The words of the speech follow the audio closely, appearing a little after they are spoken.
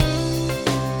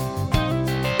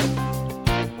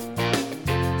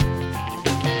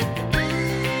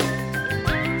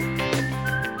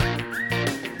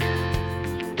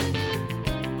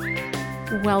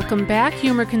Welcome back,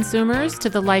 humor consumers, to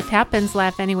the Life Happens,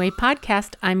 Laugh Anyway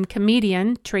podcast. I'm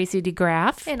comedian Tracy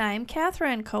DeGraff. And I'm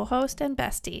Catherine, co-host and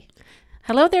bestie.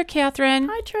 Hello there, Catherine.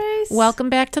 Hi, Trace. Welcome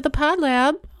back to the Pod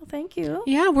Lab. Well, thank you.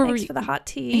 Yeah, Thanks for the hot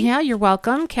tea. Yeah, you're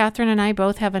welcome. Catherine and I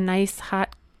both have a nice,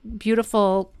 hot,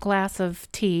 beautiful glass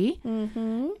of tea.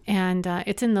 Mm-hmm. And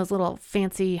it's in those little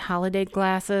fancy holiday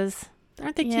glasses.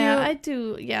 Aren't they cute? Yeah, I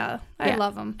do. Yeah, I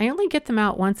love them. I only get them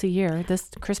out once a year, this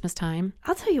Christmas time.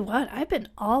 I'll tell you what, I've been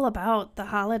all about the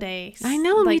holidays. I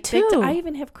know, me too. I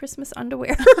even have Christmas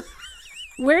underwear.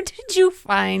 Where did you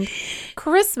find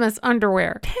Christmas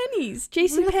underwear? Pennies,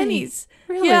 JCPenney's.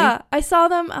 Really? Yeah, I saw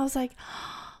them. I was like,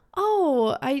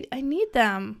 oh, I need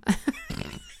them.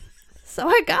 So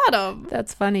I got them.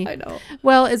 That's funny. I know.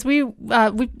 Well, as we've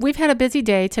had a busy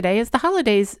day today, as the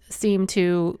holidays seem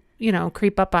to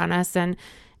creep up on us, and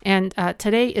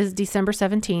today is December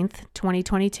 17th,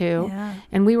 2022, Yeah.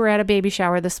 and we were at a baby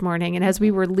shower this morning, and as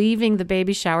we were leaving the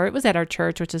baby shower, it was at our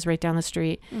church, which is right down the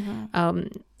street. Mm-hmm.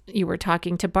 You were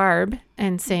talking to Barb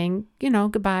and saying,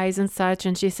 goodbyes and such,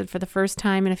 and she said for the first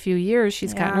time in a few years,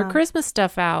 she's gotten her Christmas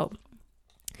stuff out.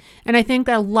 And I think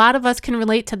that a lot of us can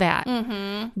relate to that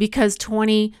because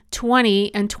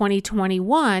 2020 and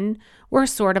 2021 were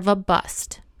sort of a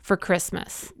bust for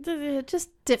Christmas. Just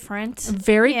different.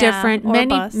 Very different. Or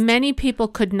bust. Many people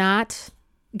could not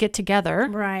get together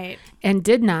Right. and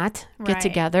did not get Right.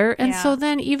 together. And Yeah. so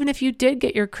then even if you did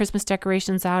get your Christmas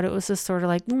decorations out, it was just sort of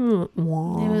like, It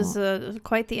was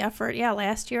quite the effort. Yeah,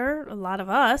 last year, a lot of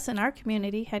us in our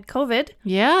community had COVID.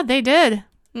 yeah, they did.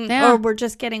 Yeah. Or we're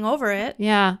just getting over it.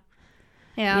 Yeah.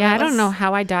 Yeah, Yeah, I don't know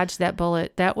how I dodged that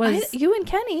bullet. That was, you and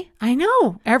Kenny. I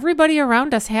know. Everybody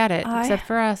around us had it, I- except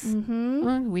for us.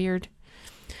 Mm-hmm. Weird.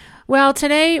 Well,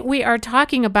 today we are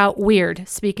talking about weird.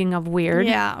 Speaking of weird,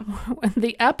 Yeah.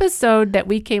 the episode that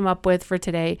we came up with for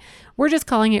today, we're just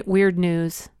calling it Weird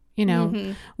News.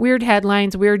 Weird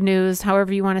headlines, weird news,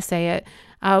 however you want to say it.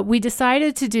 We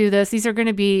decided to do this. These are going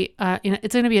to be,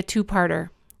 it's going to be a two-parter.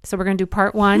 So we're going to do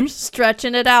part one.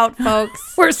 Stretching it out,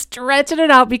 folks. We're stretching it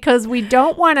out because we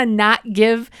don't want to not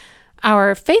give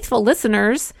our faithful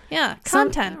listeners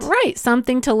Content.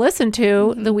 something to listen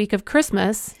to the week of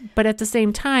Christmas. But at the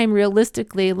same time,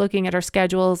 realistically, looking at our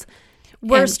schedules,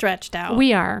 We're stretched out.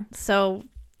 we are. So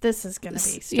this is going to be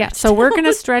stretched. Yeah, so we're going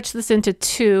to stretch this into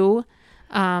two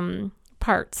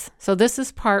parts. So this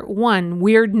is part one,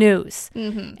 weird news.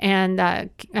 And I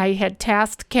had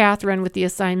tasked Catherine with the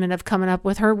assignment of coming up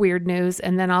with her weird news,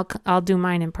 and then I'll do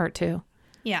mine in part two.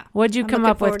 Yeah. What'd you I'm come looking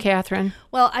up with, forward- Catherine?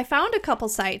 Well, I found a couple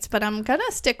sites, but I'm going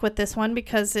to stick with this one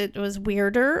because it was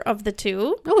weirder of the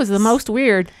two. It was the most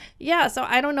weird. Yeah, so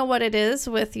I don't know what it is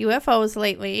with UFOs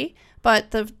lately,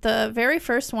 but the very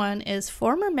first one is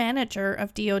former manager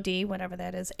of DOD, whatever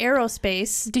that is,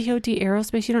 aerospace. DOD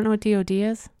Aerospace? You don't know what DOD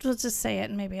is? We'll just say it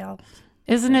and maybe I'll...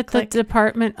 Isn't it click. the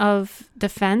Department of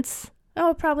Defense?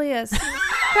 Oh, it probably is.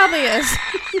 Probably is.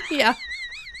 Yeah.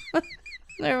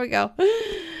 There we go.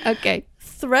 Okay.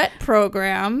 Threat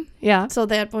program. Yeah. So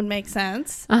that would make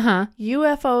sense. Uh-huh.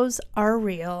 UFOs are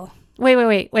real.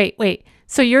 Wait.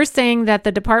 So you're saying that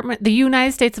the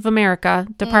United States of America,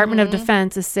 Department of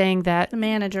Defense is saying that The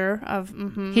manager of...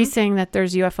 he's saying that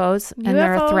there's UFOs and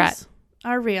they're a threat.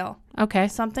 Are real. Okay.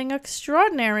 Something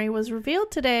extraordinary was revealed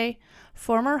today.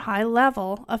 Former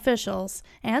high-level officials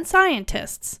and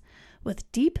scientists with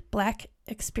deep black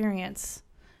experience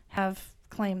have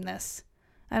claimed this.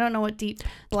 I don't know what deep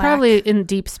black... Probably in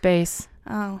deep space.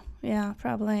 Oh, yeah,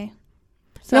 probably.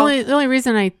 The only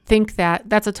reason I think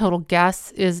that's a total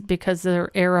guess is because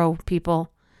they're aero people,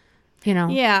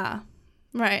 Yeah,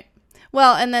 right.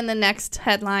 Well, and then the next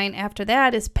headline after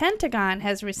that is Pentagon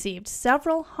has received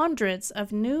several hundreds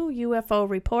of new UFO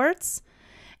reports.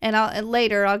 And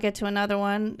later I'll get to another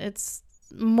one. It's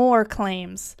more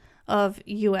claims of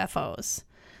UFOs.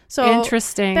 So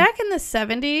interesting. Back in the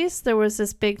 70s, there was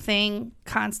this big thing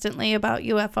constantly about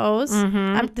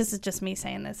UFOs. This is just me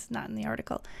saying this, not in the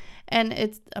article. And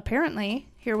it's apparently,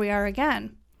 here we are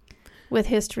again with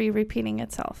history repeating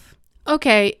itself.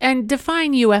 Okay, and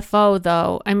define UFO,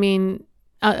 though. I mean,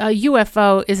 a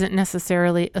UFO isn't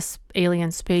necessarily a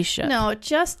alien spaceship. No, it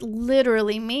just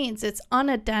literally means it's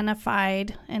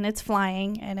unidentified and it's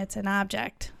flying and it's an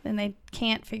object and they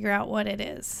can't figure out what it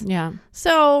is. Yeah.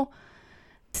 So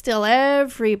still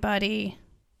everybody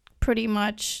pretty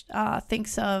much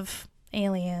thinks of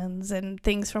aliens and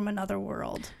things from another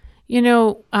world.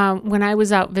 When I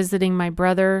was out visiting my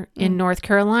brother in North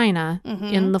Carolina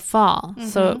in the fall,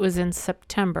 so it was in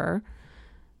September,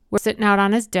 we're sitting out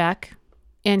on his deck,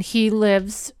 and he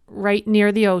lives right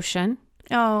near the ocean.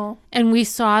 Oh. And we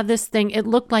saw this thing. It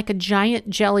looked like a giant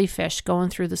jellyfish going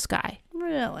through the sky.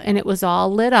 Really? And it was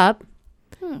all lit up.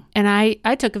 And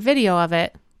I took a video of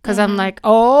it because I'm like,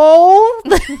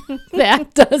 that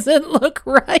doesn't look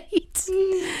right.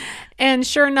 And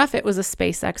sure enough, it was a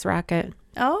SpaceX rocket.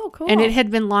 Oh, cool. And it had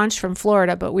been launched from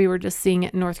Florida, but we were just seeing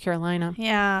it in North Carolina.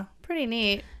 Yeah, pretty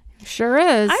neat. Sure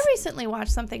is. I recently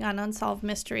watched something on Unsolved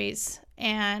Mysteries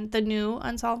and the new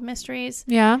Unsolved Mysteries.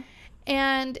 Yeah.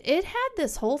 And it had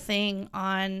this whole thing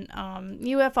on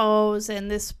UFOs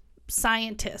and this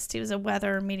scientist. He was a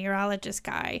weather meteorologist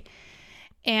guy.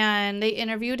 And they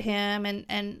interviewed him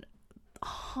and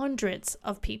hundreds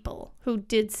of people who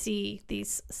did see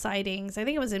these sightings. I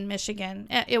think it was in Michigan.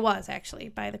 It was actually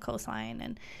by the coastline.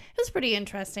 And it was pretty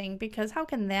interesting because how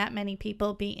can that many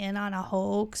people be in on a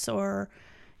hoax or,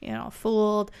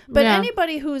 fooled? But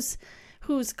anybody who's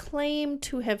claimed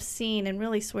to have seen and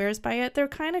really swears by it, they're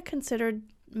kind of considered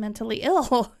mentally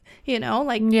ill,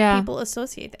 people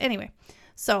associate. Anyway,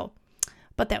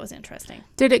 but that was interesting.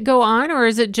 Did it go on, or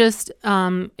is it just,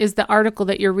 is the article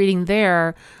that you're reading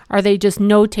there, are they just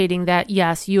notating that,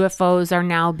 yes, UFOs are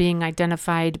now being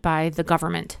identified by the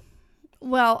government?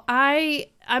 Well,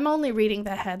 I'm only reading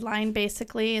the headline,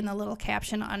 basically, and the little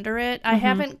caption under it. I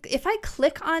haven't, if I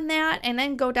click on that and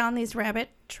then go down these rabbit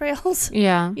trails,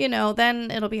 then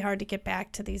it'll be hard to get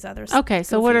back to these others. Okay,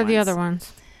 so what are the other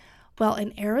ones? Well,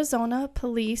 in Arizona,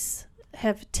 police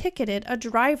have ticketed a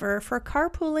driver for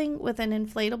carpooling with an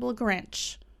inflatable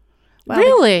Grinch.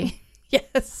 Really?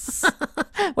 Yes.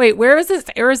 Wait, where is this?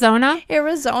 Arizona?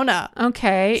 Arizona.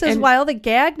 Okay. It says, while the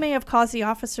gag may have caused the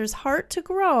officer's heart to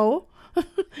grow,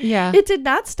 it did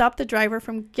not stop the driver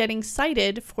from getting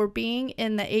cited for being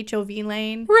in the HOV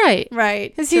lane. Right.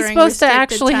 Right. Because he's supposed to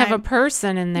actually have a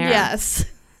person in there. Yes.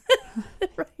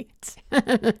 Right.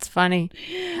 That's funny.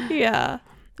 Yeah.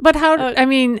 But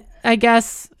I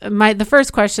guess the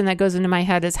first question that goes into my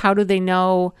head is, how do they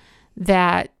know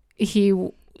that he,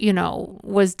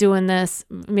 was doing this?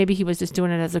 Maybe he was just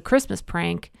doing it as a Christmas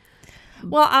prank.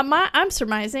 Well, I'm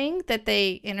surmising that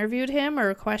they interviewed him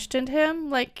or questioned him.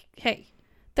 Like, hey,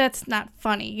 that's not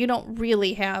funny. You don't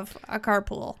really have a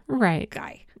carpool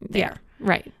guy there. Yeah,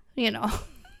 right.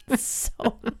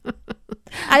 So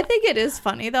I think it is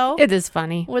funny, though. It is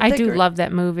funny. I do love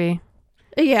that movie.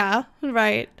 Yeah,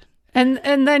 right. And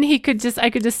then I could just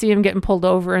see him getting pulled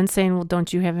over and saying, well,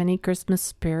 don't you have any Christmas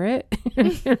spirit?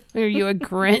 Are you a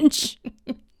Grinch?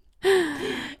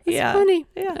 It's funny.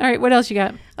 Yeah. All right, what else you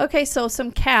got? Okay, so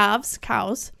some cows,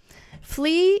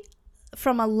 flee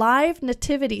from a live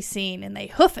nativity scene and they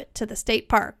hoof it to the state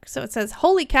park. So it says,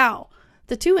 holy cow.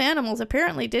 The two animals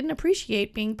apparently didn't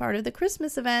appreciate being part of the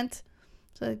Christmas event.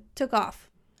 So they took off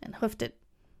and hoofed it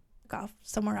off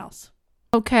somewhere else.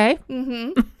 Okay.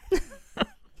 Mm-hmm.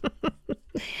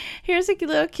 Here's a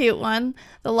little cute one.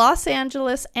 The Los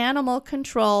Angeles Animal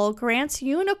Control grants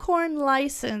unicorn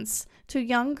license to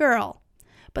young girl.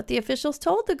 But the officials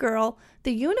told the girl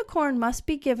the unicorn must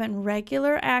be given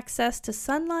regular access to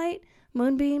sunlight,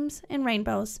 moonbeams, and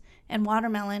rainbows, and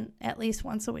watermelon at least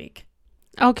once a week.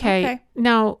 Okay.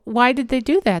 Now, why did they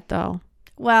do that, though?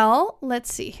 Well,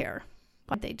 let's see here.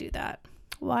 Why did they do that?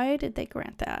 Why did they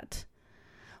grant that?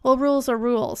 Well, rules are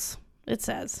rules, it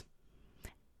says.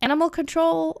 Animal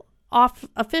control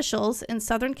officials in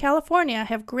Southern California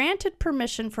have granted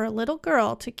permission for a little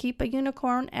girl to keep a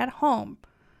unicorn at home,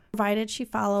 provided she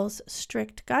follows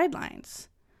strict guidelines.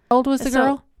 How old was the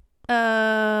girl?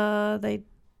 I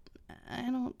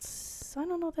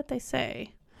don't know that they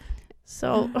say.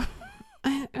 So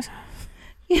the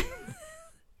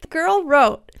girl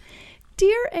wrote,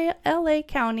 "Dear LA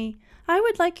County, I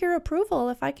would like your approval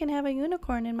if I can have a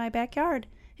unicorn in my backyard.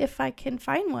 If I can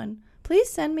find one, please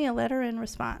send me a letter in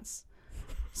response."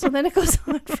 So then it goes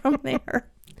on from there.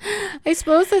 I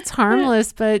suppose it's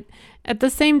harmless, but at the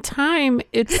same time,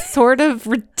 it's sort of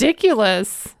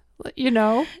ridiculous,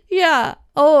 Yeah.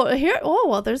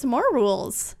 Well, there's more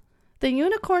rules. The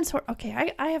unicorns were...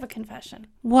 Okay, I have a confession.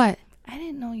 What? I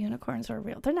didn't know unicorns were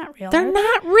real. They're not real. They're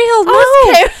not real. No.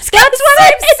 Okay, that's what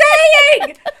I'm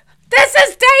saying. This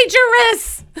is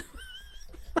dangerous.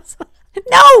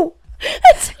 No.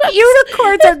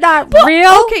 Unicorns are not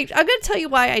real. Okay, I'm going to tell you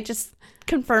why I just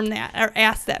confirmed that or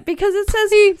asked that. Because it says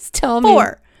Please tell 4.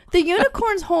 me. The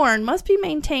unicorn's horn must be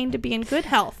maintained to be in good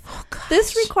health. Oh,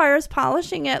 this requires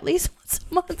polishing at least once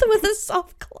a month with a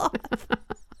soft cloth.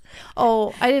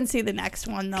 Oh, I didn't see the next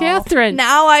one, though. Catherine.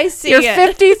 Now I see You're it.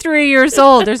 53 years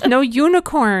old. There's no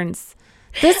unicorns.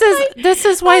 This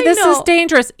is why this is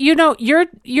dangerous. You're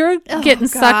getting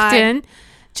sucked in.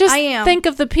 Just think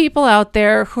of the people out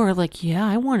there who are like, yeah,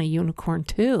 I want a unicorn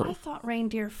too. I thought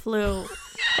reindeer flew.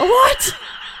 What?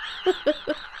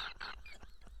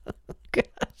 Gosh.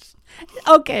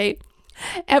 Okay.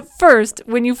 At first,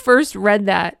 when you first read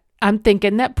that, I'm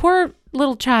thinking that poor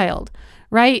little child,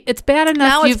 right? It's bad enough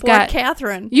now you've got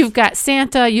Catherine. You've got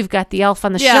Santa, you've got the elf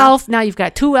on the shelf. Now you've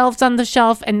got 2 elves on the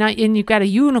shelf, and you've got a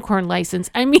unicorn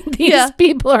license. I mean, these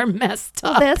people are messed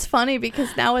up. Well, that's funny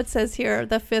because now it says here,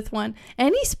 the 5th one,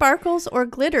 any sparkles or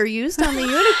glitter used on the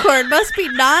unicorn must be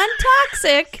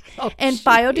non-toxic and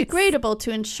biodegradable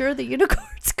to ensure the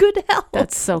unicorn's good health.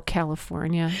 That's so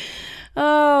California.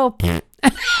 Oh, okay,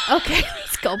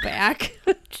 let's go back.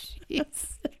 Jeez.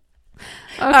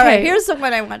 Okay. All right, here's the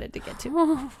one I wanted to get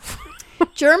to.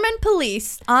 German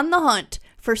police on the hunt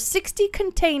for 60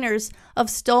 containers of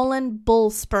stolen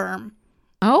bull sperm.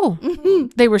 Oh,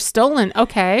 they were stolen.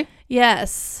 Okay.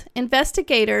 Yes.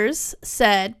 Investigators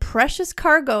said precious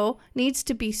cargo needs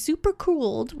to be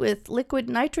supercooled with liquid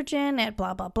nitrogen at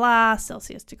blah, blah, blah,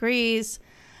 Celsius degrees,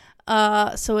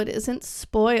 so it isn't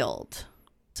spoiled.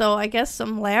 So I guess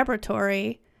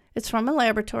it's from a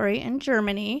laboratory in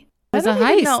Germany. It's a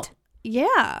heist.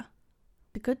 Yeah.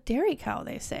 The good dairy cow,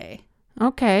 they say.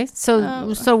 Okay.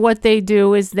 So what they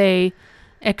do is they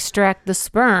extract the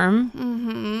sperm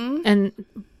and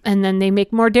then they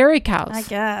make more dairy cows. I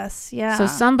guess, yeah. So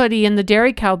somebody in the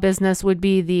dairy cow business would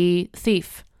be the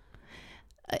thief.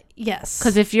 Yes.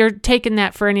 Because if you're taking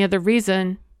that for any other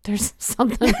reason, there's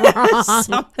something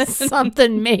wrong.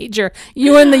 something major.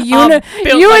 You and the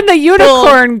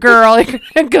unicorn girl are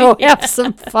gonna go have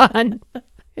some fun.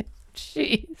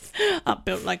 Jeez. I'm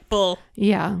built like bull.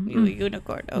 Yeah. You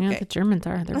unicorn. Okay. Yeah, the Germans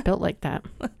are. They're built like that.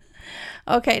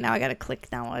 Okay, now I got to click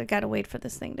now. I got to wait for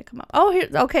this thing to come up. Oh, here.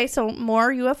 Okay, so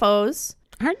more UFOs.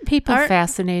 Aren't people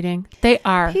fascinating? They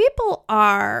are. People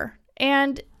are.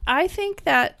 And I think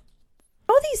that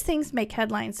these things make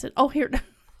headlines. Oh, here.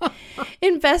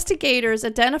 Investigators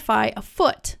identify a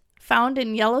foot found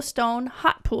in Yellowstone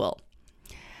hot pool.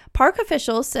 Park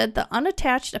officials said the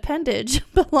unattached appendage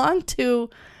belonged to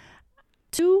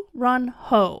Run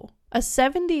Ho, a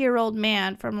 70-year-old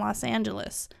man from Los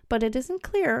Angeles, but it isn't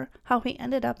clear how he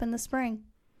ended up in the spring.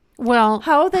 Well,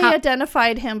 how they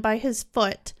identified him by his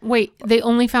foot. Wait, they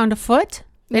only found a foot?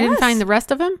 They didn't find the rest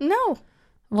of him? No.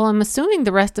 Well, I'm assuming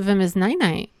the rest of him is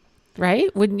night-night,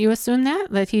 right? Wouldn't you assume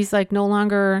that he's like no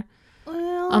longer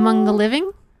among the living?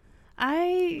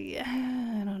 I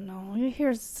don't know. You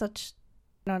hear such,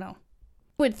 I don't know.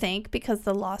 Would think because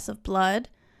the loss of blood,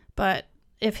 but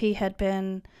if he had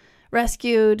been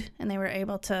rescued and they were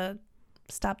able to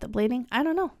stop the bleeding, I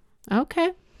don't know.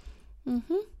 Okay.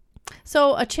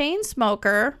 So a chain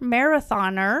smoker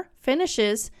marathoner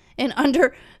finishes in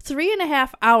under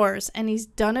 3.5 hours, and he's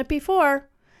done it before.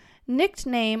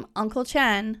 Nicknamed Uncle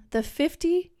Chen, the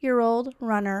 50-year-old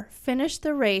runner finished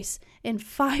the race in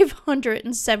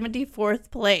 574th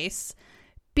place,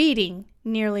 beating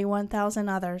nearly 1,000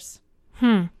 others.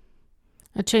 A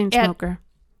chain smoker.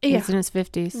 He's in his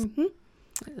 50s.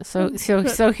 So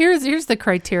here's the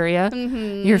criteria.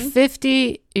 You're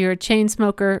 50, you're a chain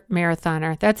smoker,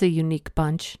 marathoner. That's a unique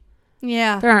bunch.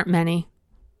 Yeah. There aren't many.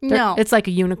 No. It's like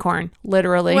a unicorn,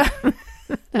 literally. Well,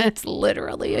 it's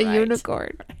literally a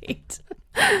unicorn. Right.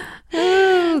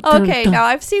 Okay, now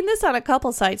I've seen this on a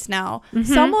couple sites now.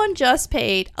 Someone just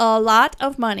paid a lot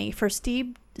of money for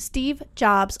Steve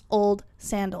Jobs' old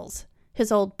sandals,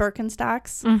 his old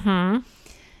Birkenstocks.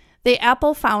 The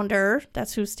Apple founder,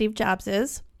 that's who Steve Jobs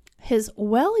is, his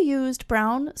well-used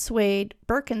brown suede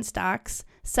Birkenstocks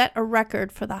set a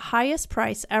record for the highest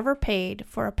price ever paid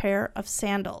for a pair of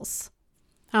sandals.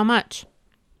 How much?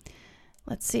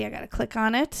 Let's see, I got to click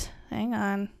on it. Hang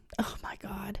on. Oh my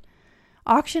God.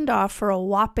 Auctioned off for a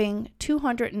whopping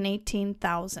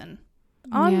 $218,000.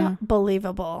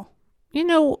 Unbelievable. You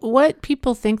know what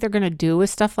people think they're going to do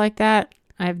with stuff like that?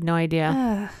 I have no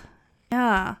idea.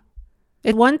 Yeah.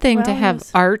 It's one thing to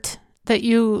have art that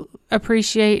you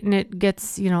appreciate and it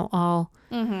gets, all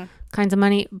kinds of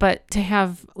money, but to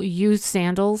have used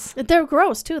sandals. They're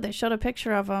gross too. They showed a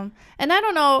picture of them. And I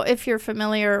don't know if you're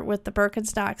familiar with the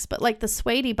Birkenstocks, but like the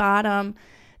suede bottom,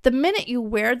 the minute you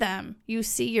wear them, you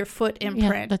see your foot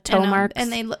imprint. The toe marks.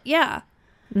 And they look, yeah.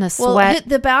 And the sweat. Well,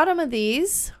 the bottom of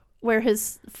these, where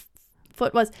his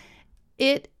foot was,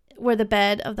 where the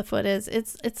bed of the foot is,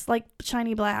 it's like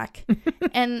shiny black.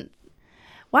 And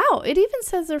wow, it even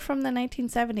says they're from the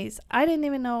 1970s. I didn't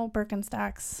even know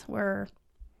Birkenstocks were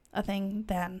a thing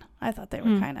then. I thought they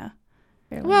were kind of.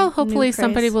 Well, hopefully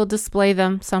somebody will display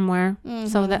them somewhere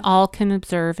so that all can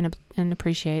observe and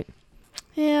appreciate.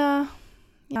 Yeah.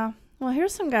 Yeah. Well,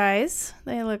 here's some guys.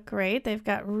 They look great. They've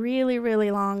got really,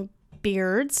 really long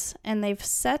beards, and they've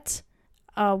set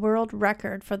a world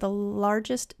record for the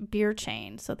largest beer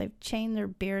chain. So they've chained their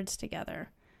beards together.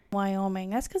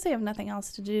 Wyoming. That's because they have nothing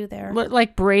else to do there. What,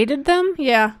 like braided them?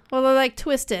 Yeah. Well, they're like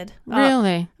twisted.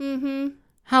 Really? Mm-hmm.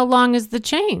 How long is the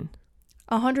chain?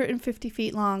 150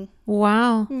 feet long.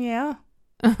 Wow. Yeah.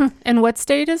 And what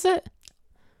state is it?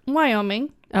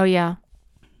 Wyoming. Oh, yeah.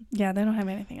 Yeah, they don't have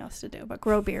anything else to do but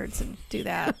grow beards and do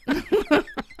that.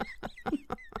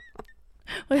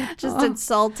 We've just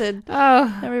insulted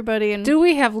everybody. Do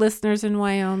we have listeners in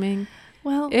Wyoming?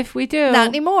 Well, if we do. Not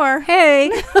anymore. Hey.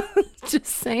 Just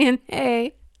saying,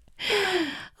 hey.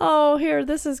 Oh, here,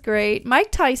 this is great.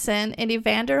 Mike Tyson and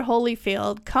Evander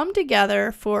Holyfield come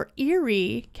together for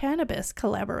eerie cannabis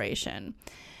collaboration.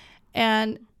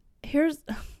 And here's...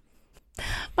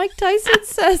 Mike Tyson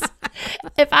says,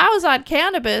 if I was on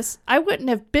cannabis, I wouldn't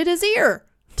have bit his ear,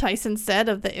 Tyson said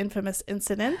of the infamous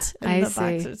incident in the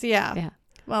boxers. Yeah.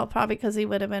 Well, probably because he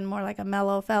would have been more like a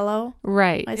mellow fellow.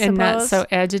 Right. And not so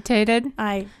agitated.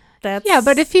 Yeah,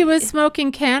 but if he was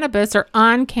smoking cannabis or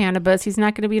on cannabis, he's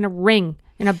not going to be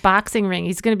in a boxing ring.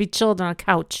 He's going to be chilled on a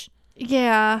couch.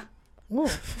 Yeah.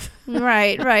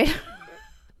 Right.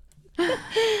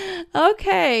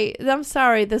 Okay. I'm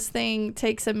sorry. This thing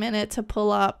takes a minute to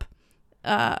pull up.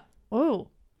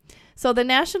 So the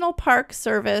National Park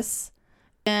Service,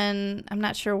 and I'm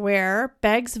not sure where,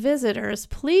 begs visitors,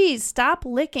 please stop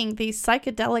licking these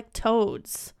psychedelic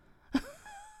toads.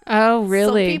 Oh,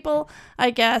 really? So people, I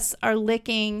guess, are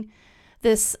licking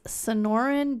this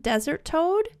Sonoran desert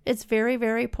toad. It's very,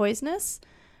 very poisonous,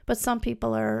 but some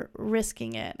people are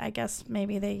risking it. I guess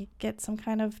maybe they get some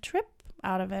kind of trip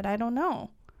out of it. I don't know.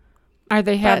 Are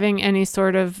they having any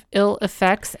sort of ill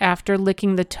effects after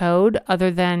licking the toad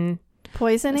other than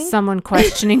poisoning? Someone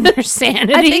questioning their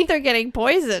sanity? I think they're getting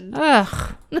poisoned.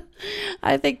 Ugh.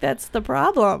 I think that's the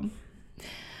problem.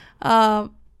 But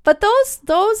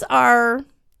those are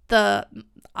the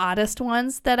oddest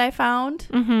ones that I found.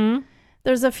 Mm-hmm.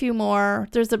 There's a few more.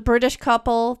 There's a British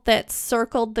couple that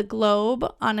circled the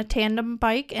globe on a tandem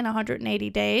bike in 180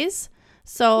 days.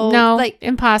 So no,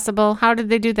 impossible. How did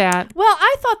they do that? Well,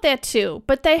 I thought that too,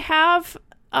 but they have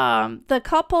the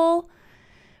couple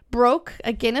broke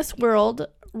a Guinness World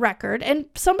Record, and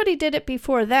somebody did it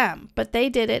before them, but they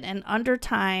did it in under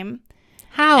time.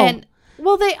 How? And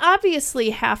well, they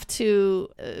obviously have to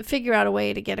figure out a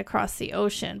way to get across the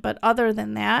ocean, but other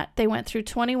than that, they went through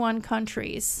 21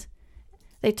 countries.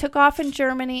 They took off in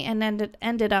Germany and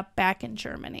ended up back in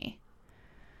Germany.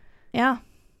 Yeah.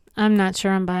 I'm not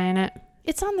sure I'm buying it.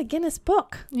 It's on the Guinness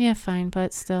book. Yeah, fine,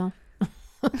 but still.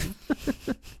 I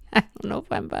don't know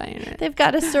if I'm buying it. They've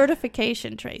got a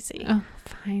certification, Tracy. Oh,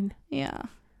 fine. Yeah.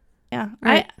 Yeah.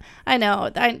 Right. I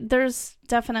know. There's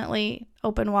definitely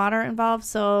open water involved,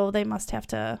 so they must have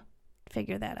to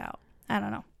figure that out. I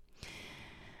don't know.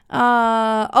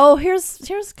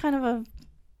 Here's kind of a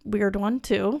weird one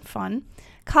too. Fun.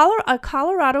 A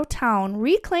Colorado town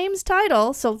reclaims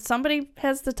title, so somebody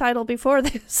has the title before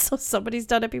this, so somebody's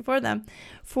done it before them,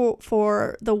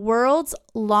 for the world's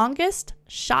longest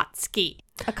shot ski.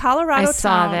 A Colorado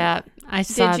town. I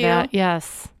saw that,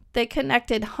 yes. They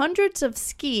connected hundreds of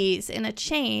skis in a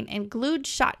chain and glued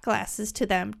shot glasses to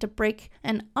them to break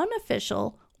an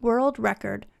unofficial world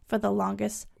record for the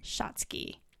longest shot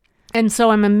ski. And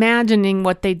so I'm imagining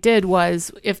what they did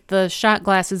was if the shot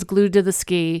glass is glued to the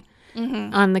ski,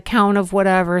 mm-hmm. on the count of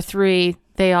whatever, 3,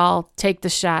 they all take the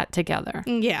shot together.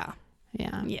 Yeah.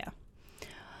 Yeah. Yeah.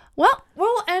 Well,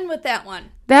 we'll end with that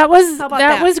one. That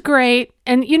was great.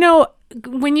 And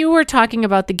when you were talking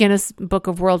about the Guinness Book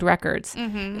of World Records,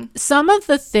 mm-hmm. some of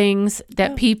the things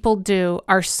that people do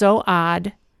are so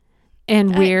odd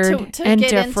and weird to and get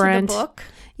different. Into the book.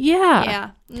 Yeah.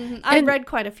 Yeah. Mm-hmm. I read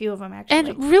quite a few of them, actually.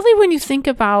 And really, when you think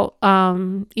about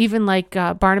even like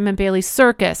Barnum and Bailey's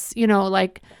circus,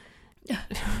 like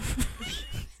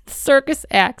circus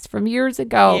acts from years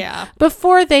ago. Yeah.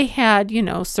 Before they had,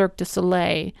 Cirque du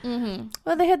Soleil. Mm-hmm.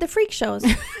 Well, they had the freak shows.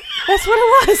 That's what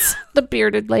it was. The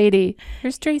bearded lady.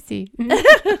 Here's Tracy.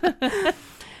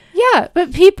 Yeah,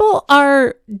 but people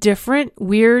are different,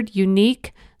 weird,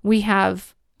 unique. We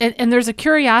have, and there's a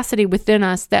curiosity within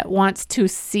us that wants to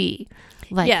see,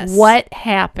 what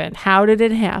happened? How did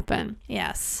it happen?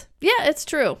 Yes. Yeah, it's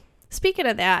true. Speaking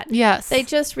of that, yes, they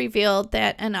just revealed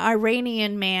that an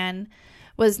Iranian man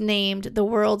was named the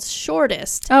world's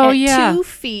shortest at 2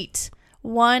 feet,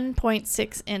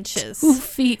 1.6 inches. 2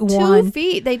 feet 1. 2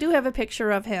 feet. They do have a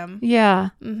picture of him.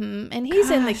 Yeah. Mm-hmm. And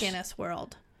he's in the Guinness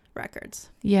World Records.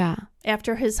 Yeah.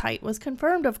 After his height was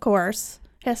confirmed, of course.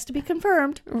 Has to be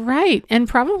confirmed. Right. And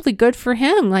probably good for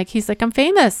him. He's like, I'm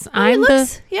famous. He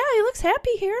looks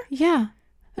happy here. Yeah.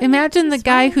 Imagine the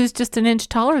guy who's just an inch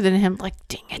taller than him. Like,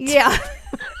 dang it. Yeah.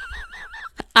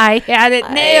 I had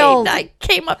it nailed. I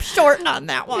came up short on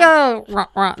that one.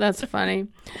 Oh, that's funny.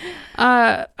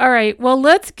 All right. Well,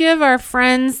 let's give our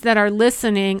friends that are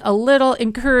listening a little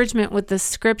encouragement with this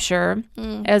scripture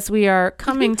as we are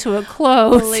coming to a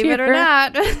close. Believe it or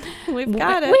not, we've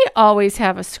got it. We always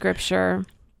have a scripture,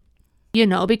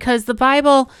 because the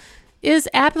Bible is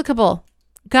applicable.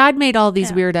 God made all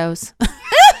these weirdos.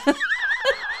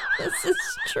 This is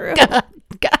true. God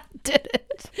did it.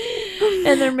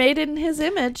 And they're made in his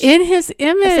image. In his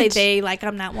image. I say they, like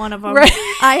I'm not one of them. Right.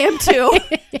 I am too.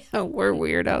 Yeah, we're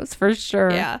weirdos for sure.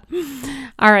 Yeah.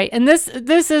 All right. And this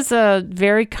is a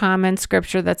very common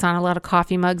scripture that's on a lot of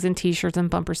coffee mugs and t-shirts and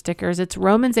bumper stickers. It's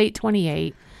Romans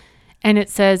 8:28. And it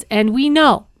says, "And we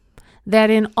know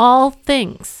that in all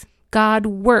things God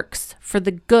works for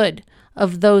the good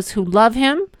of those who love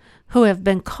him, who have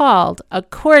been called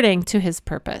according to his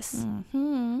purpose."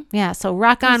 Mm-hmm. Yeah, so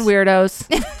rock on, weirdos.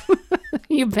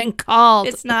 You've been called.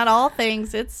 It's not all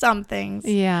things, it's some things.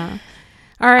 Yeah.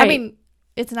 All right. I mean,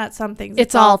 it's not some things,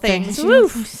 it's all things. Woo,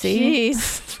 see?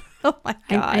 jeez. Oh my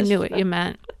gosh. I knew what you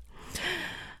meant.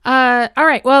 All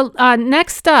right. Well,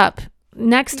 next up,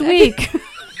 next week.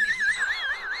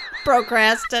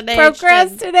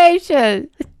 Procrastination.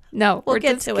 No, we'll we're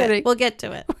get just to kidding. it. We'll get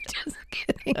to it. We're just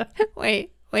kidding.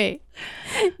 Wait.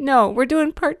 No, we're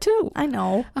doing part 2. I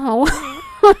know. Oh.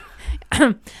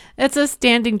 It's a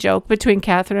standing joke between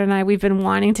Catherine and I. We've been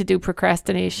wanting to do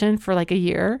procrastination for like a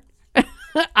year.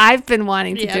 I've been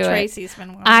wanting to do it. Tracy's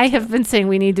been wanting I have been saying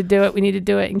we need to do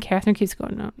it. And Catherine keeps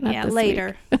going, no, not this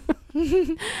later.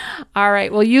 All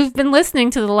right. Well, you've been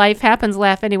listening to the Life Happens,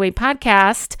 Laugh Anyway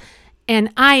podcast.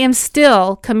 And I am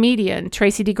still comedian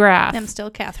Tracy DeGraff. I'm still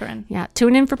Catherine. Yeah.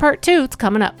 Tune in for part 2. It's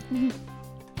coming up.